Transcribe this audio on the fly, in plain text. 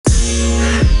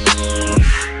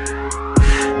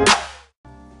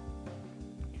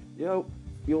Yo,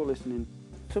 you're listening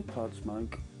to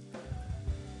Podsmoke.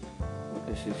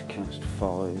 This is cast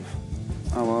 5.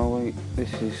 How are we?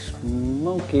 This is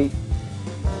Smokey.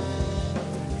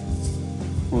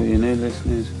 All your new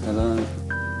listeners, hello.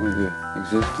 All your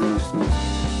existing listeners,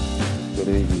 good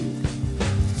evening,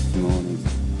 good morning,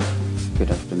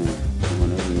 good afternoon, and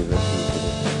whenever you're listening to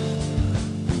this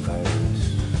on various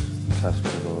cast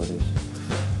providers.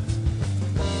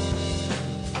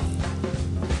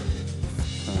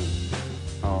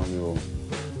 How are you all?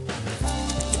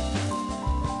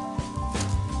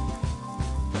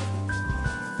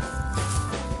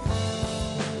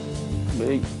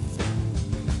 Me?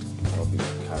 I'll be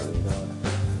carried on.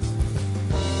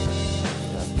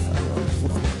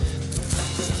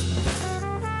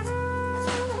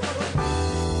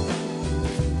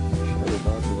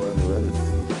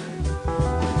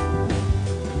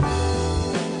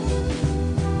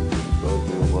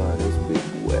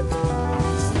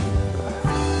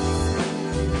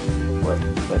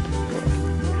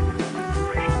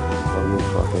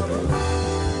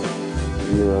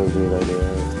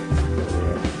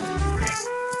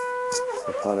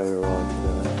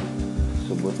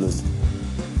 Some woodland.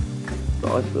 But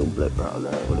I still blip around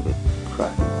there with a bit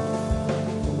cracking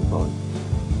on the bike.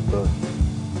 But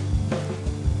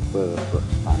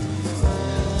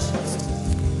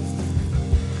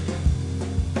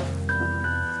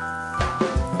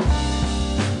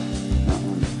that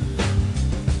one's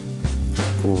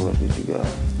all ready to go.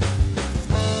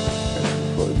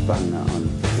 Before we bang that on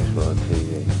just for our TV.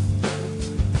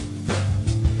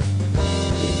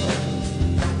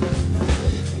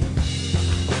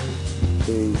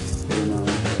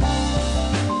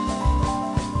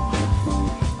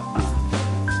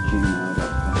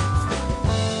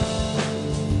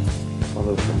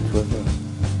 Follow us on Twitter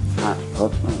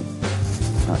 @Podsmoke.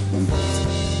 That's simple.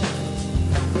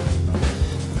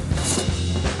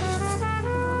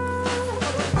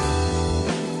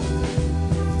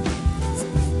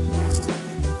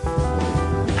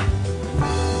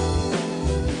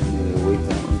 Nearly a week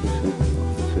out of the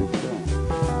Superdome.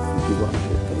 Did you watch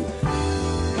it, please?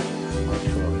 I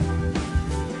tried.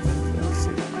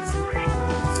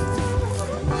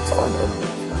 I don't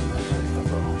understand the Super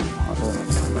Bowl. I don't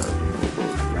understand American football, to be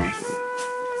honest with you.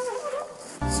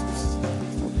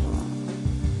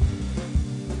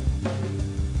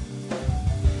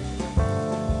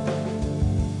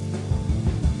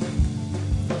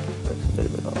 That's a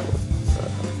little bit awkward.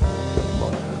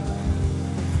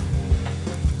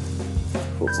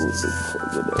 Football's quite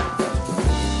good at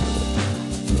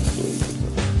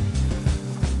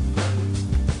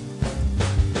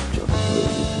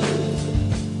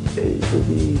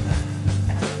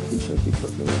Kentucky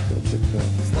football, etc.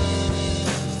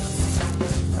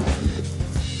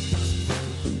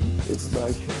 It's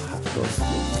like half off.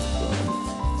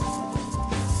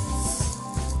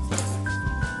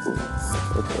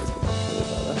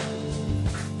 About that.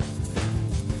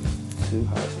 Two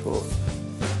high sports.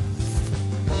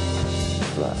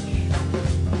 Flash.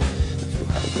 That's what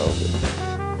I called it.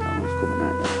 That one's coming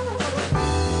out now.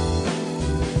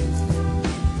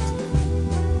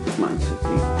 Man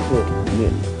City could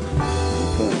win.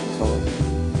 Confirmed solid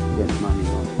against Man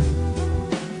United.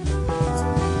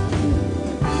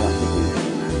 That's a good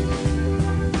thing now.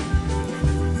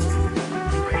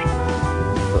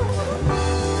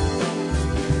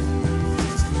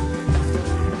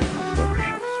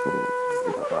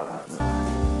 But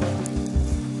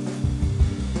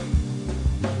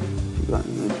if you've got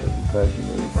any interesting person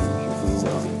or anything you should be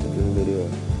willing to do a video,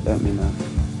 let me know.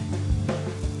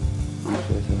 On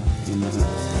Twitter,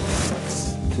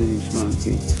 Team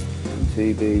Smokey and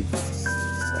TB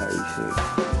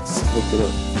 86. Look it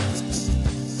up.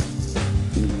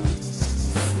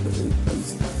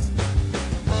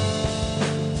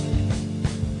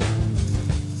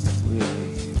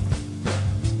 Really,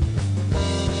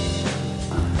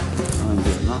 I'm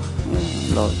getting that.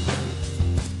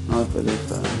 Like for this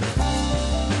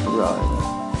rider,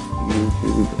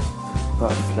 YouTube,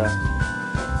 podcast,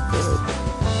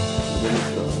 I'm gonna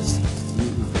try.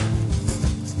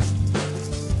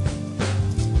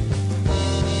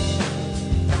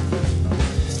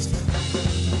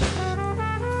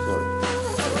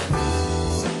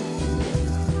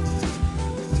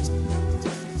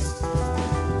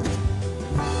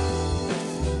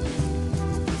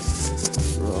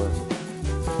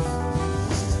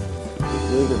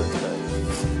 We're gonna say,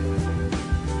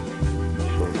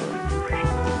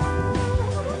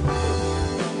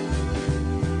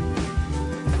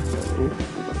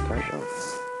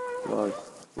 guys,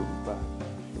 we'll be back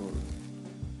shortly.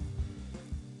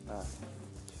 Back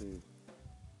to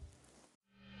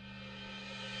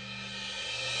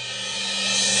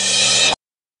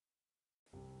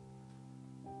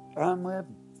And we're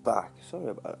back.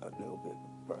 Sorry about that little bit of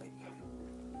a break.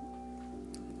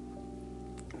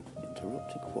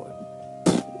 Interrupted quite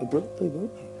abruptly,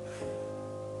 weren't we?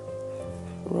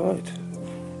 Right.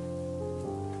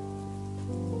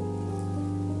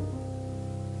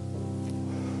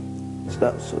 It's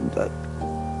now Sunday.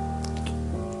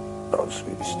 I'm just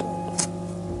really stoned.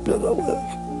 No, that work.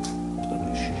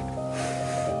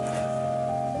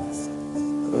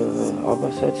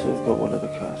 I said to have got one of the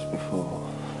casts before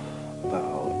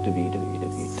about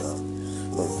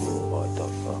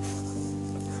www.smokingwhite.com.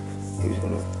 He was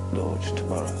going to launch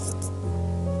tomorrow.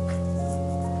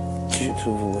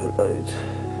 Digital workload.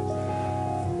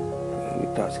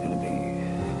 That's going to be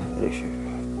an issue.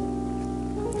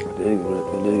 The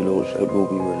new launch note will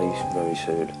be released very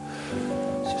soon,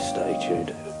 so stay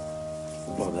tuned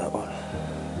on that one.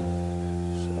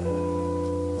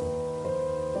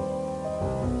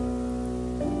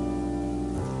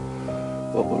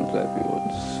 What will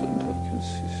everyone's Sunday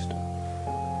consist of?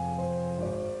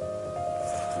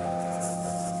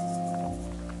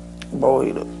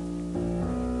 Mine,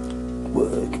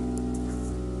 work,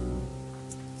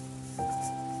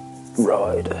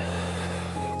 ride.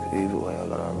 Either way, I'm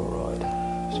gonna have a ride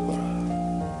tomorrow.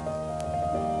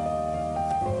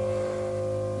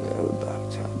 Yeah, we're back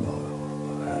 10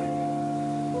 miles. Hey,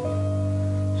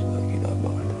 Smokey, don't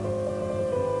mind.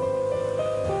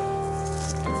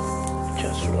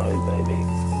 Just ride, baby.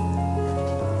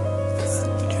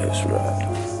 Just ride.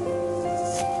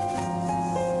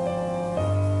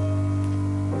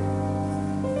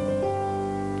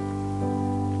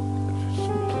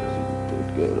 Some pleasant good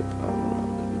girl up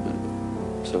around in the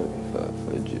middle. Sorry if I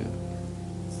offend you.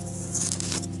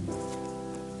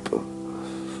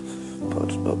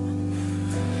 Pardon me.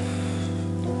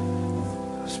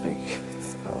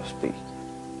 I'll speak.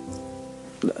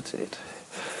 That's it.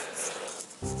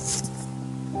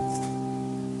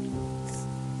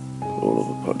 All of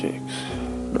the projects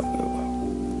not go well.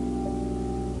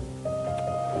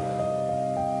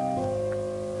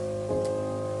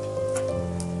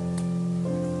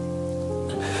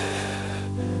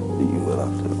 You will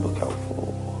have to look out for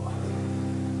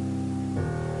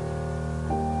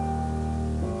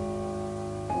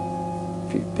a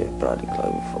few bit Bradley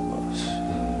Clover from us.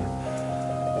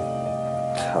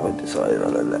 Haven't decided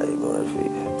on a name or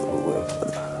anything, but we're working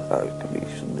on how it can be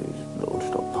some news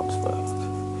launched on Potsdam.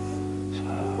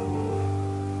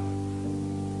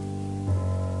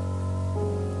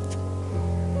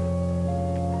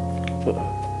 But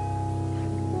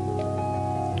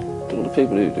to all the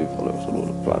people who do follow us on all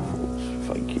the platforms,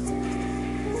 thank you.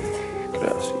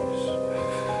 Gracias.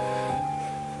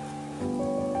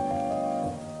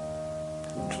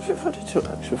 We've had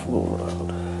interaction from all around.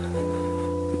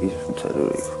 He's from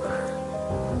Tenerife.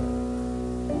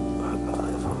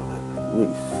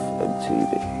 Reef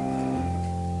MTV.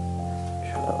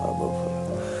 Shout out both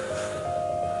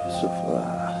stuff like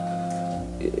that.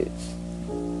 It's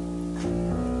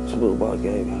a little bar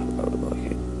game. I would like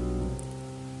it.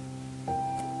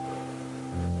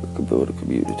 We can build a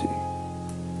community.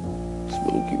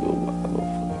 Smokey will wild.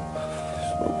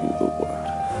 Smokey will wild.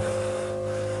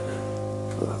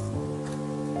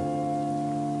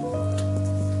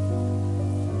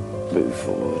 Move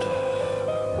forward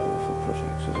for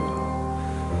projects as well.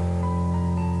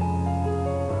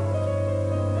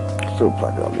 Still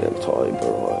planning on the time to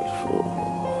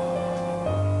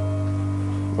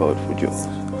ride for jobs.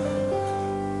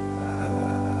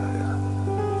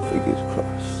 Fingers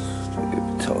crossed, a bit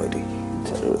tidy,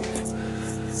 Tenerife.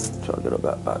 Try and get up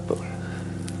that bad boy.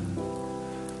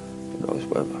 Nice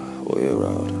weather all year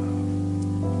round.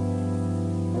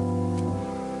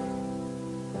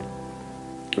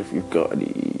 If you've got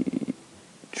any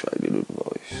training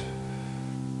advice,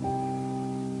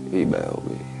 email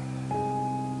me.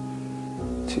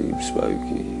 Team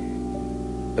Smokey,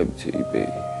 MTB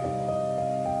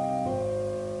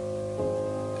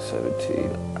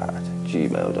 17 at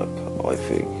gmail.com. I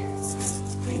think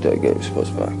if you don't get a response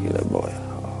back, you don't mind.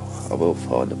 I will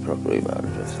find the proper email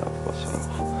address out for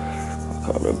myself. I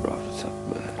can't remember off the top of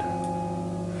my head.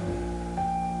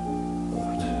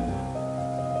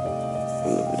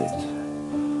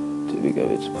 We go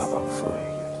into part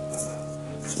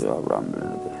 3, so I'm rambling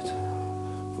a bit,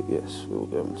 but yes, we'll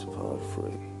go into part 3,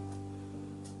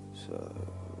 so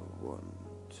 1,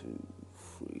 2,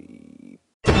 3,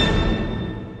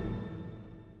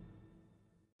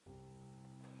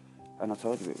 and I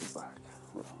told you it was back,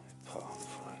 right, part 3,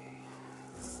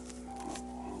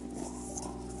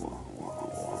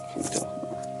 keep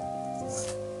talking now,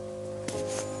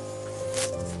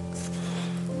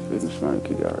 in the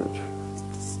Smokey garage.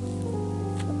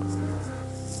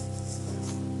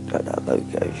 like that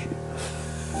location.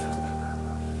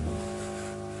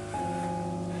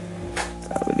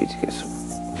 We need to get some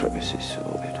premises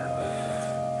sorted.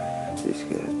 Need to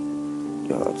get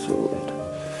yard sorted.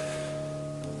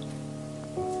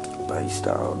 Based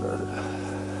down and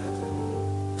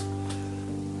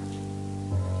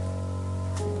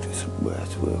get somewhere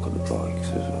to work on the bikes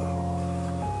as well.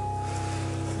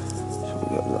 So we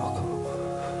got lock up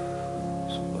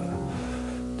somewhere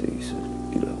decent,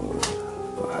 you know what I mean?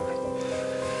 But hey,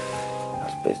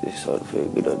 that's business side of things.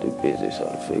 We don't do business side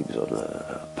of things on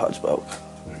Podsmoke.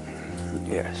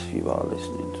 Yes, you are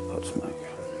listening to Podsmoke,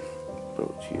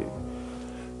 brought to you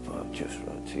by Just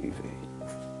Right TV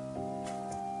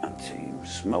and Team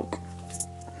Smoke.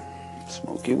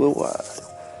 Smoke you worldwide.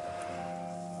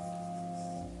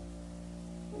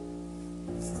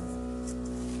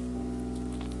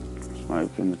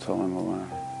 Smoking the time away.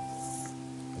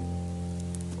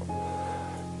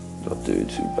 Not doing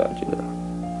too bad, you know.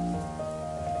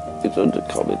 It's under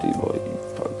comedy, my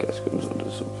podcast goes under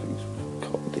something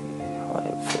comedy. I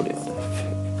am funny, I don't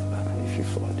think. If you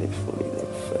find it funny, then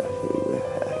fair.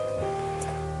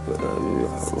 But I'm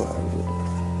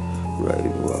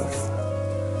rave away,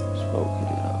 smoking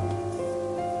it out.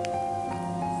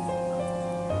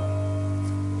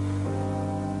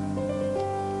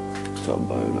 Tom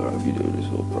Bowler, I hope you doing this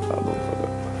all proud,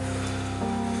 motherfucker.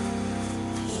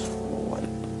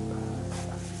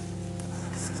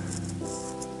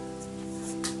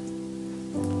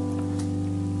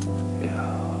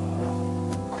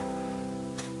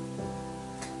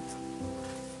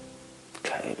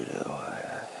 Carried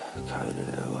it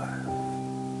away.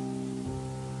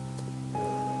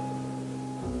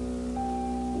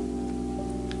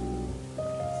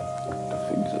 The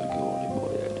things that go on in my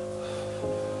head.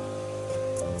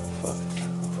 Fuck.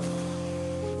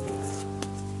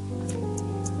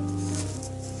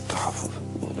 Half of it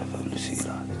will never see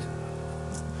light.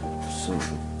 So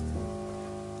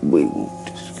we will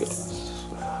discuss.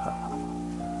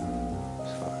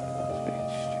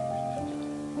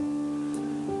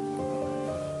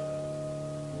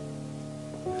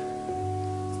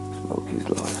 Smoke his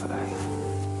life, eh?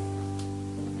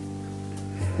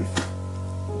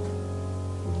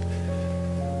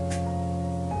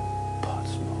 Pot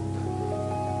smoke.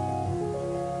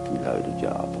 Load of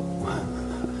job.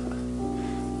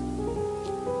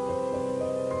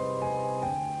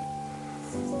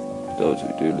 Those who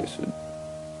do listen,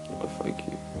 I thank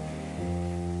you.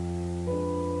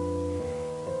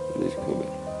 It is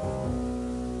coming.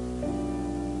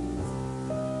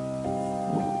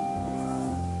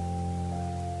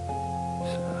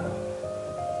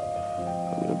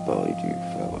 Bide you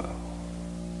farewell.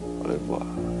 Au revoir.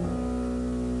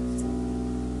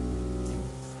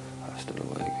 Hasta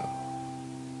luego.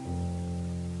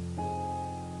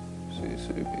 See you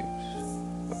soon, peeps.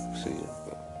 Well, see you,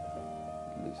 but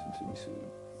listen to me soon.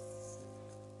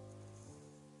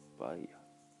 Bye.